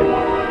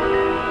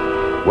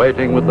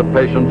waiting with the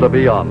patience of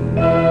eons,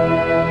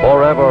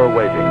 forever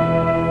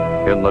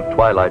waiting in the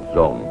twilight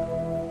zone.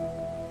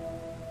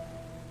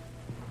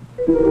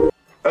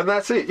 And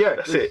that's it, yeah.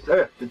 That's it.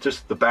 Yeah,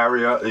 just the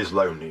barrier is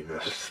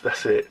loneliness.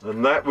 That's it.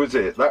 And that was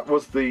it. That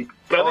was the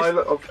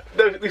pilot of...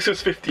 No, this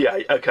was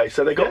 58. Okay,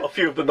 so they got a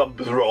few of the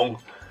numbers wrong.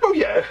 Oh,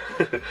 yeah.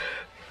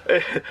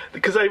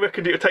 Because they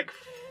reckoned it would take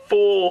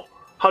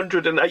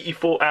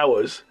 484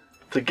 hours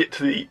to get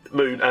to the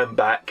moon and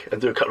back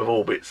and do a couple of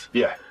orbits.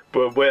 Yeah.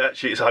 But where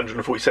actually it's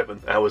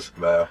 147 hours.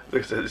 Yeah.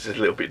 This is a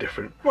little bit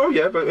different. Well,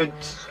 yeah, but in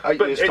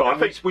 8 years'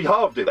 time, we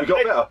halved it. We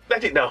got better. They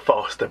didn't know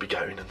how fast they'd be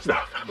going and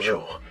stuff, I'm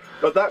sure.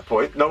 At that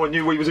point, no one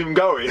knew we was even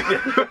going.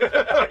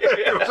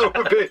 It was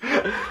all a bit...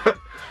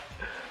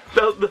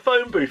 Now, the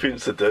phone booth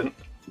incident...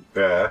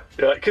 Yeah.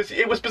 Because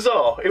it was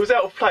bizarre. It was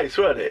out of place,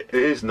 wasn't it?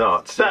 It is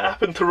nuts. That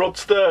happened to Rod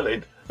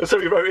Sterling, and so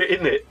he wrote it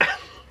in it.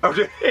 Oh,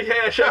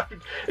 yeah,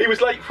 he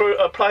was late for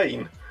a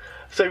plane,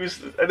 so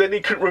and then he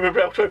couldn't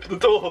remember how to open the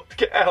door to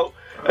get out,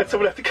 and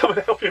someone had to come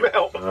and help him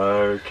out.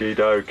 Okie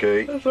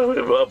dokie.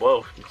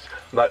 Well,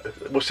 no,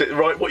 was it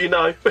right what you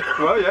know?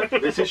 Well, yeah,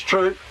 this is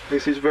true.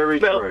 This is very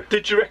true.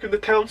 Did you reckon the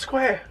town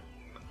square?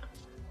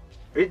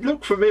 It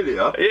looked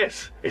familiar.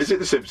 Yes. Is it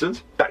The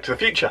Simpsons? Back to the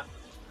Future.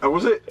 Oh,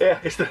 was it? Yeah,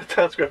 it's the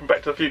town square from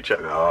Back to the Future.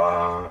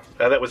 Ah.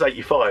 And that was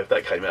 85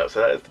 that came out,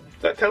 so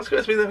that town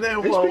square's been there a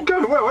while. It's been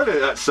going well, hasn't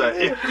it, that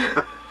set?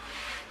 Yeah.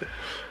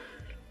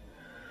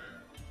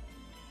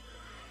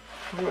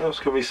 What else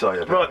can we say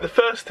about Right, the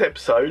first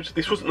episode,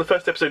 this wasn't the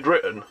first episode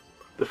written.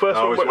 The first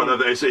one it's written, one of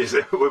these.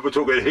 We're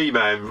talking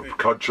He-Man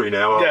country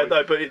now, aren't yeah, we?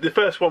 no, but the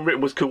first one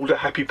written was called A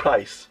Happy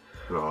Place.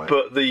 Right.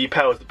 But the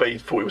powers that be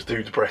thought it was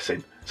too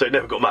depressing, so it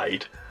never got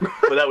made.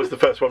 But that was the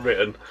first one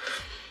written.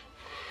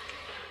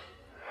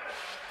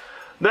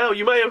 Now,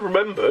 you may have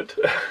remembered...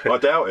 I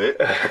doubt it.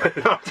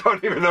 I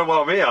don't even know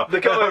why I'm here. The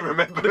guy, I don't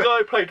remember. The guy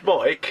who played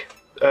Mike,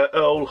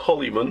 Earl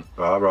Hollyman.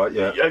 Ah, right,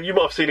 yeah. You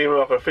might have seen him in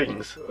other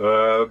things.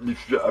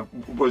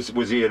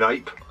 Was he an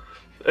ape?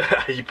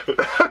 Ape?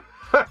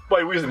 Well,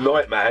 he was a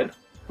Nightman.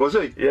 Was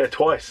he? Yeah,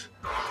 twice.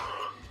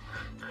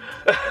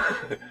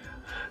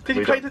 Did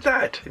he play the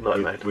dad in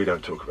Nightman? We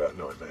don't talk about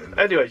Nightman.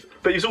 Anyway,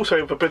 but he's also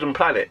in Forbidden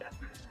Planet.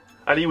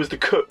 And he was the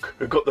cook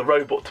who got the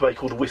robot to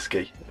make all the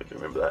whiskey. If you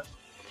remember that.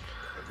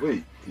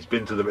 He's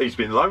been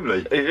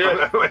lonely.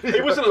 Yeah.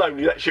 It wasn't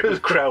lonely, that ship was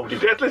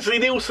crowded. It had Leslie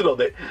Nielsen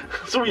on it.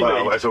 That's all you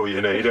need. That's all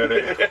you need, isn't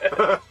it?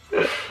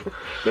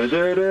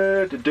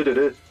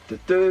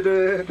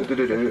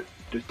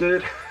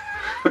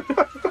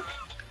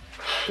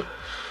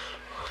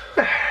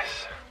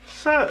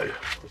 So,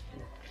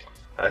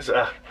 as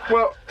a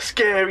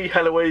scary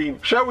Halloween.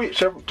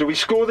 Do we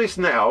score this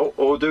now,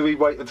 or do we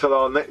wait until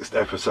our next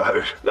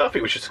episode? No, I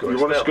think we should score it now.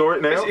 You want to score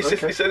it now?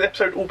 It's an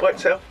episode all by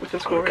itself. We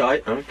can score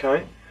it.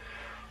 Okay.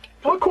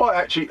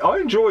 I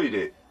enjoyed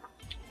it.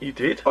 You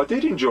did? I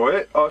did enjoy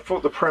it. I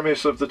thought the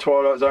premise of the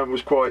Twilight Zone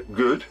was quite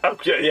good. Oh,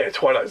 yeah,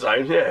 Twilight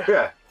Zone,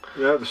 yeah.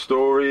 Yeah, the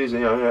stories,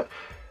 Yeah,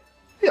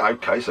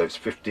 okay, so it's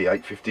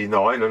 58,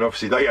 59, and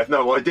obviously they had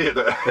no idea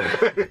that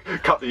a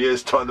couple of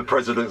years' time the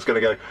president's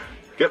going to go,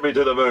 get me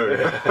to the moon.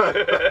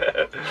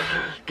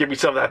 Give me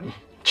some of that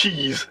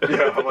cheese.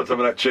 Yeah, I want some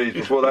of that cheese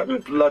before that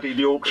bloody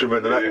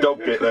Yorkshireman and that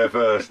dog get there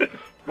first.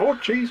 More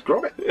cheese,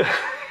 grommet.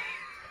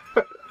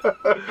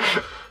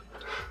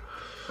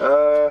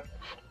 I'm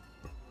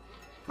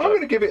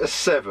going to give it a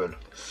 7.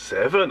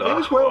 7? It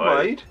was well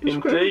made.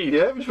 Indeed.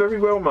 Yeah, it was very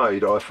well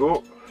made, I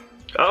thought.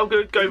 I'm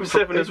going to go with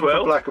 7 as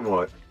well. For black and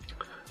white.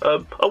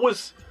 I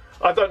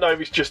don't know if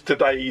it's just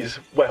today's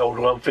world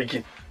where I'm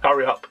thinking,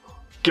 hurry up,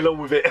 get on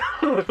with it.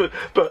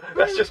 But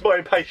that's just my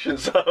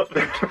impatience.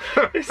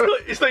 It's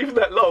not even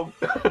that long.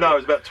 No,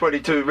 it's about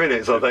 22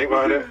 minutes, I think,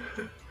 wasn't it?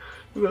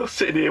 I was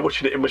sitting here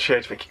watching it in my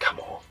shed thinking, come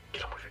on,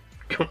 get on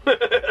with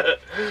it.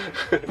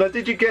 Now,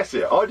 did you guess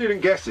it? I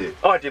didn't guess it.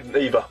 I didn't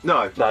either.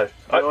 No.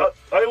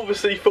 I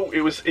obviously thought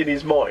it was in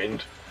his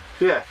mind.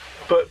 Yeah.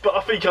 But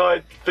I think I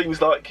had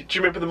things like, do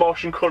you remember the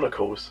Martian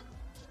Chronicles?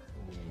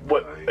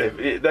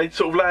 They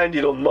sort of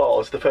landed on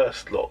Mars, the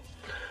first lot,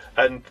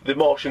 and the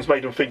Martians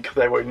made them think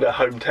they were in their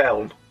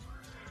hometown.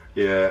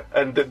 Yeah.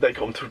 And then they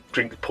got them to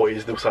drink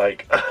poison or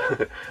something.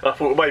 I thought,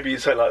 well, maybe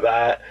it's something like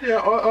that.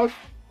 Yeah,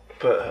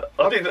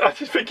 I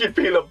just think he'd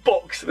be in a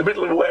box in the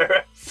middle of a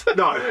warehouse.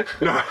 No.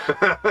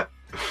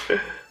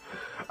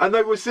 And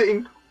they were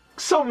sitting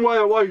some way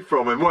away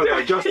from him, weren't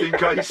they? Just in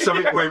case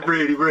something went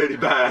really, really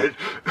bad.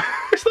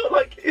 It's not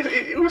like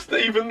it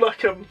wasn't even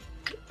like a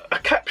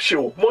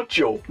capsule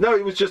module. No,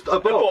 it was just a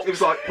box. It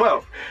was like,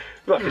 well,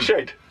 like a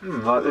shed.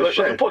 Like a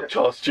shed. Like a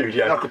podcast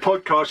studio. Like a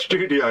podcast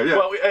studio, yeah.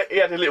 Well, he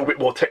had a little bit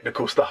more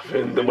technical stuff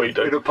in than we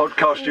do. In a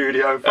podcast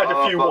studio. And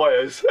a few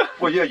wires.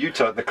 Well, yeah, you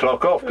turned the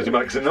clock off because it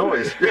makes a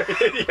noise. Yeah.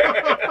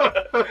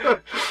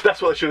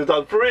 That's what they should have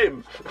done for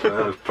him.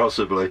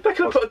 Possibly. They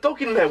could have put a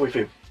dog in there with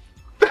him.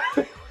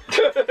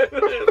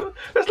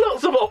 There's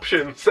lots of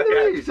options.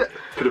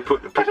 Could have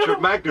put a picture of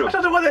Magnum. I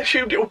don't know why they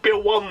assumed it would be a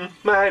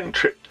one-man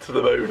trip to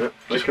the moon.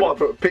 Just one.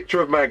 Put a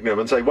picture of Magnum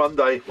and say one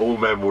day all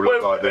men will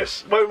look like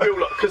this. Well, we'll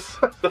look, because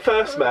the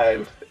first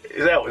man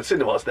is out in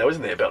cinemas now,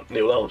 isn't it? About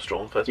Neil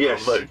Armstrong, first man on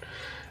the moon.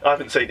 I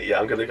haven't seen it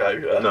yet. I'm going to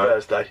go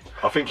Thursday.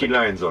 I think he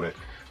lands on it.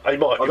 He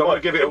might. I don't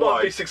want to give it away.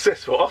 Might be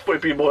successful. I thought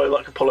it'd be more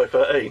like Apollo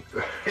 13.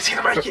 Is he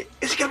going to make it?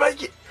 Is he going to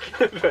make it?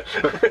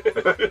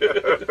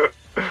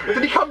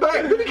 Did he come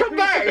back? Did he come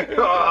back?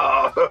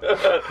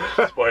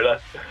 Spoiler.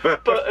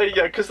 But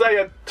yeah, because they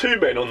had 2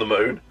 men on the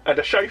moon and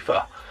a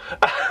chauffeur.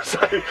 So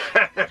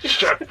the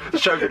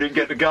chauffeur didn't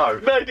get to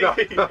go. No, no.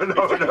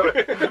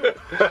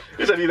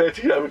 He's only there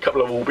to have a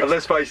couple of orbits. And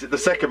let's face it, the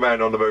second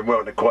man on the moon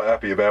weren't quite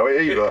happy about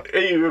it either.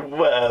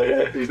 Well,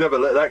 yeah. He's never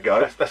let that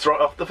go. That's right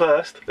off the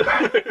first.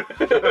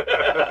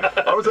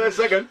 I was there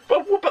second.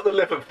 Well, what about the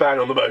 11th man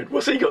on the moon?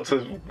 What's he got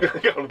to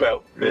go on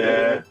about?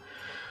 Yeah.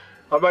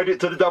 I made it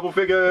to the double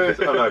figures.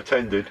 Oh no,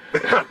 10 did.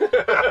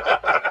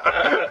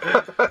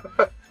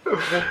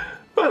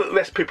 Well,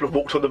 less people have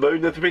walked on the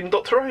moon than there have been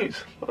Doctor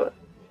Who's.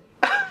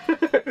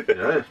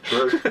 Yeah,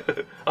 true.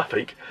 I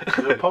think.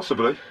 Yeah,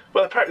 possibly.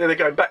 Well, apparently they're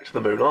going back to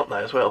the moon, aren't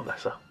they, as well,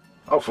 NASA?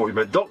 I thought you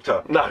meant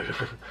Doctor. No.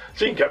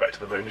 She can go back to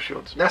the moon if she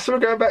wants. NASA are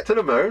going back to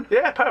the moon?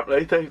 Yeah,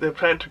 apparently. They're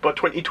planning to, by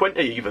 2020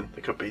 even,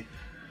 they could be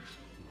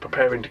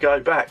preparing to go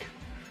back.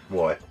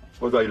 Why?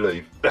 Where'd they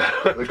leave?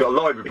 They've got a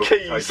library book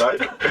keys. to take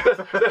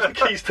back. There's the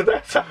keys to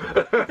NASA.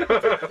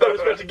 They were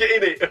supposed to get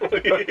in it.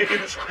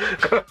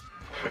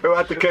 Who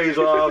had the keys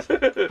last?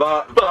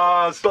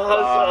 Buzz.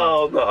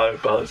 Oh no,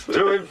 Buzz.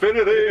 To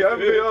infinity and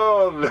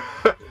beyond.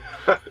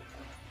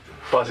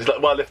 Buzz is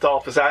like, well, I left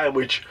half a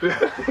sandwich.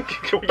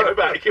 Can we go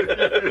back?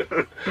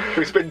 Can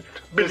we spend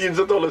millions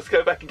of dollars to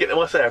go back and get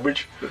my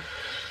sandwich?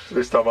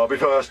 This time I'll be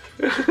first.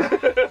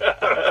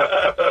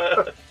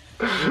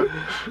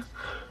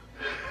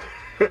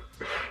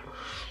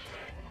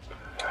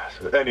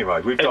 Anyway,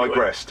 we've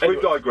digressed.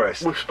 We've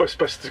digressed. We're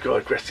supposed to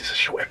digress. It's a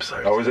short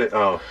episode. Oh, is it?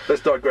 Oh,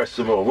 let's digress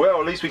some more. Well,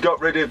 at least we got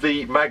rid of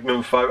the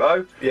Magnum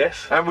photo.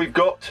 Yes. And we've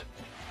got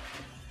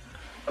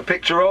a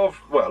picture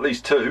of, well, at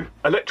least 2.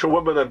 Electra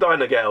Woman and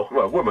Dinah Gal.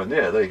 Well, woman,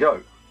 yeah, there you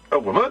go. A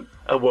woman?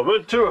 A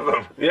woman. 2 of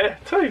them. Yeah,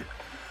 2.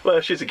 Well,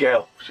 she's a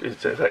gal.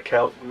 Does that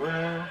count?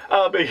 Well,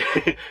 I mean,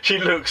 she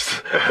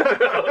looks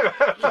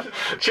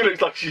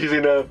like she's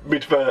in her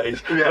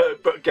mid-30s. Yeah.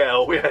 But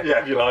gal,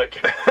 yeah, if you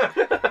like.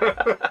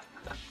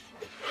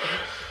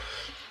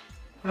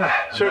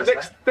 So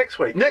next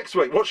week. Next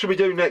week, what should we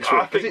do next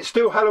week? Is it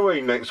still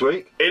Halloween next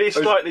week? It is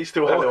slightly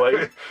still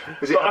Halloween.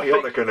 Is it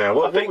Hanukkah now?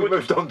 What have we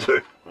moved on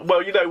to?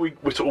 Well, you know, we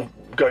sort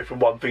of go from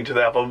one thing to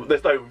the other.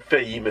 There's no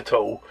theme at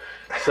all.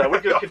 So we're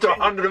going to continue.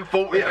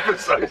 140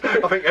 episodes.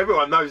 I think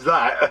everyone knows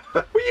that.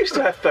 We used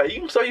to have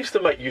themes. I used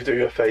to make you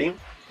do a theme.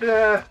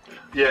 Yeah.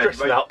 Yeah,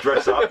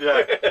 dress up,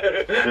 yeah.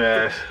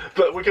 Yes.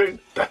 But we're going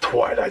the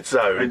Twilight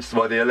Zone. It's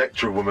why the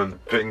Electra Woman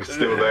thing's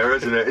still there,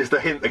 isn't it? It's the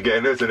hint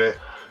again, isn't it?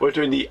 We're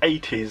doing the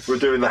 80s. We're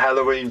doing the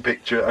Halloween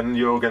picture, and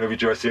you're going to be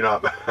dressing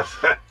up.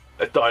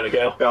 A Dinah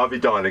Gal. Yeah, I'll be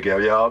Dinah Gal.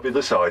 Yeah, I'll be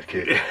the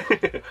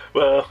sidekick.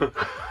 Well,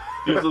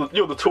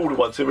 you're the taller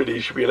one, so really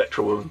you should be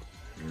Electra Woman.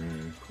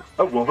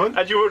 A woman?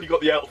 And you already got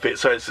the outfit,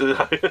 so it's...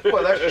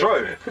 Well, that's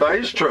true. That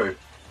is true.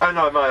 And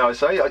may I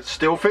say, it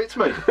still fits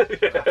me.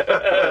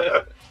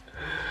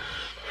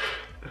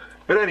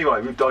 But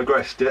anyway, we've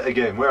digressed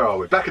again. Where are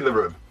we? Back in the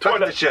room. Back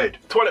in the shed.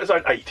 Twilight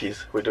Zone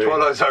 80s we're doing.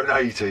 Twilight Zone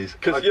 80s.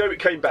 Because, you know, it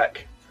came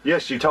back.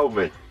 Yes, you told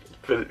me.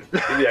 In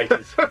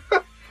the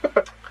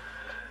 80s.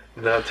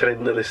 Now I'm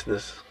telling the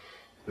listeners.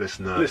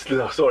 Listener.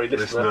 Sorry,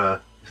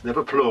 listener. It's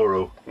never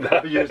plural.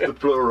 Never use the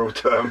plural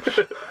term.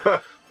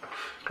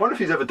 I wonder if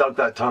he's ever dug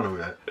that tunnel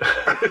yet.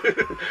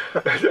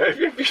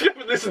 If you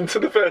haven't listened to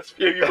the first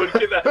few, you wouldn't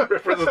get that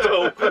reference at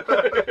all.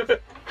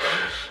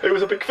 It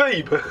was a big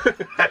theme.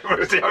 It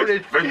was the only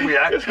thing we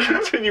had. It's a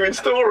continuing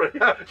story.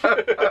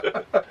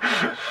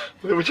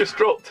 It was just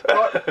dropped.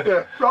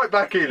 Right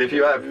back in if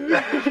you have.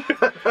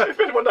 If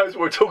anyone knows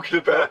what we're talking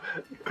about,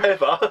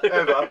 ever,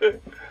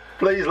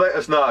 please let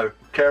us know.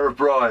 Care of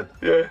Brian.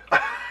 Yeah.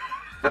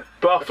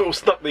 But I sort of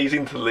stuck these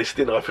into the list,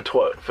 didn't I, for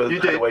You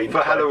Halloween? did,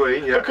 for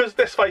Halloween, yeah. Because,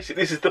 let's face it,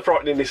 this is the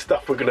frighteningest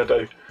stuff we're going to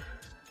do.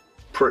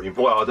 Pretty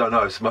well, I don't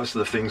know. Most of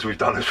the things we've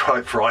done is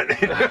quite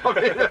frightening.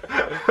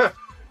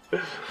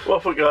 Well, I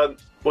think,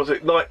 was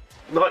it The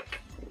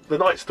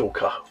Night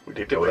Stalker? We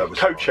did, didn't we?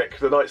 Kochek,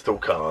 The Night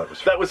Stalker. Oh,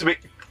 that was a bit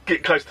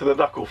get close to the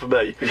knuckle for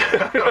me.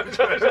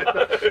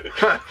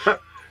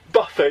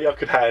 Buffy, I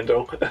could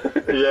handle.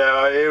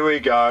 Yeah, here we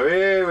go.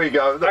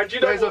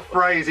 There's a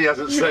phrase he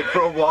hasn't said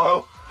for a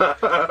while.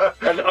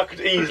 And I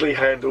could easily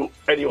handle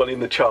anyone in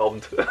The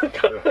Charmed.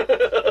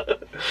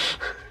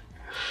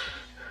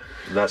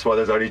 And that's why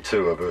there's only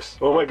two of us.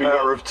 Well, maybe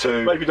power of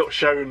two. Maybe not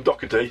Sharon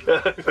Doherty.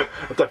 I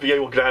don't think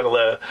anyone can handle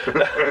her.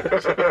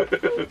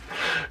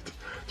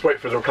 Let's wait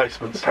for the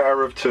replacements.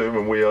 Power of two,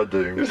 and we are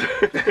doomed.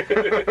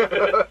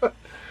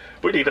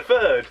 We need a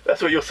third.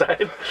 That's what you're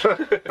saying.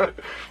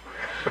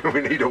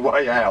 We need a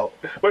way out.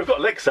 Well, we've got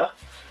Alexa.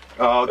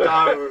 Oh,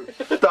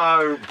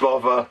 don't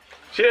bother.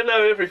 She don't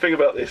know everything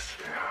about this.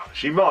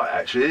 She might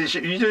actually.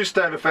 You do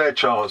stand a fair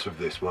chance with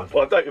this one.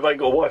 Well, I don't if I ain't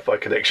got a Wi-Fi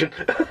connection.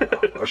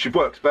 Well, she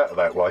works better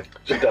that way.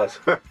 She does.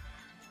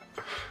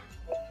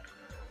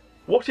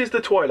 What is the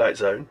Twilight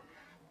Zone?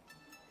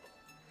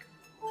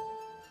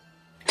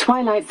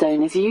 Twilight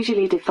Zone is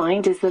usually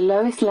defined as the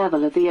lowest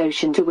level of the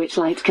ocean to which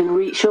light can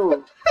reach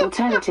shore.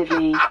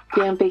 Alternatively,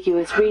 the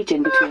ambiguous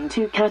region between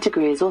two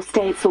categories or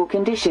states or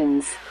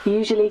conditions,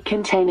 usually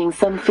containing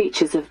some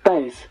features of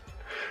both.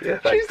 Yeah,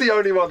 she's the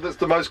only one that's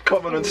the most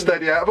common and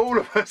steady out of all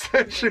of us.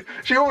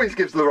 She always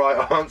gives the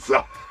right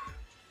answer.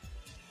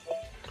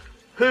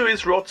 Who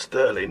is Rod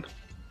Serling?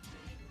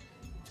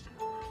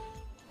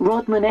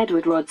 Rodman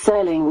Edward Rod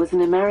Serling was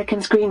an American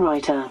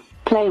screenwriter,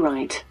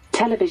 playwright,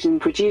 television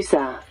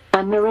producer,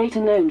 and narrator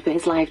known for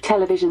his live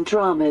television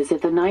dramas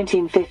of the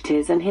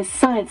 1950s and his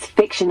science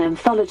fiction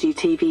anthology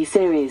TV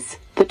series,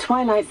 The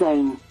Twilight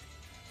Zone.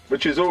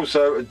 Which is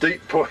also a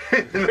deep point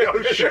in the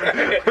ocean.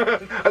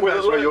 And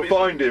that's where you'll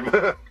find him.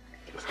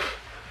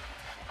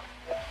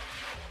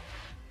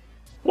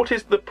 What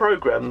is the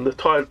programme, the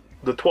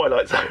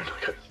Twilight Zone?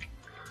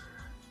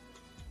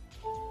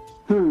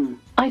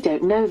 I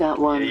don't know that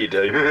one. Yeah, you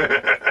do.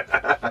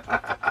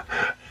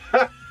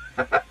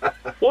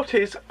 What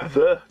is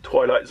the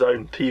Twilight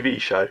Zone TV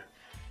show?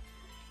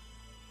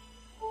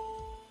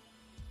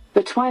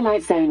 The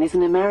Twilight Zone is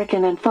an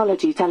American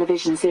anthology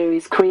television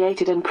series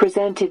created and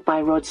presented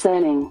by Rod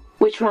Serling,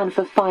 which ran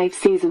for 5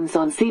 seasons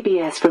on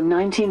CBS from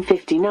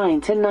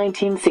 1959 to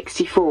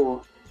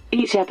 1964.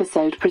 Each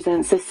episode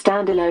presents a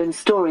standalone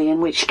story in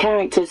which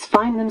characters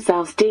find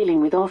themselves dealing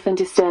with often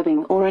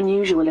disturbing or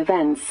unusual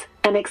events,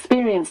 an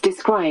experience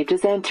described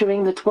as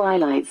entering the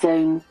Twilight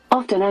Zone,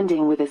 often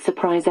ending with a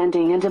surprise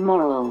ending and a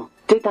moral.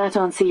 Did that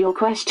answer your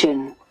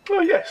question?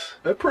 Oh, yes.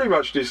 That pretty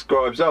much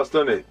describes us,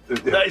 doesn't it?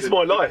 That is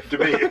my life. To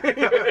me.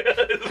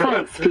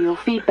 Thanks for your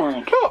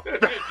feedback. Oh,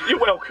 you're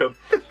welcome.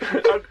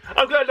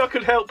 I'm glad I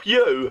could help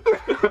you.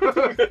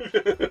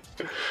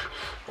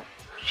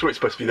 Sure, it's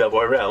supposed to be the other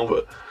way around,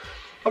 but...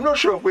 I'm not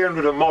sure if we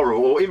ended a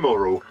moral or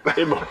immoral.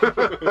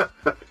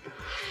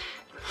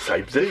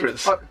 Same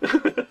difference.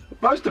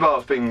 Most of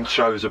our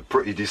shows are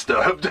pretty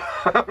disturbed.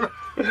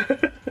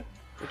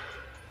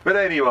 But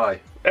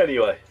anyway.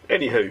 Anywho.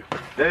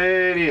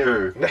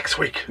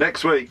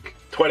 Next week.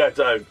 Twilight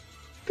Zone.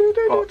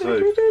 Part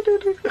 2.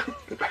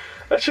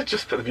 I should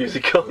just put the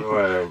music on.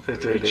 Well,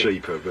 it'd be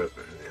cheaper, but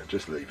yeah,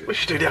 just leave it. We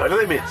should do the Outer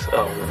Limits.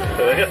 Oh.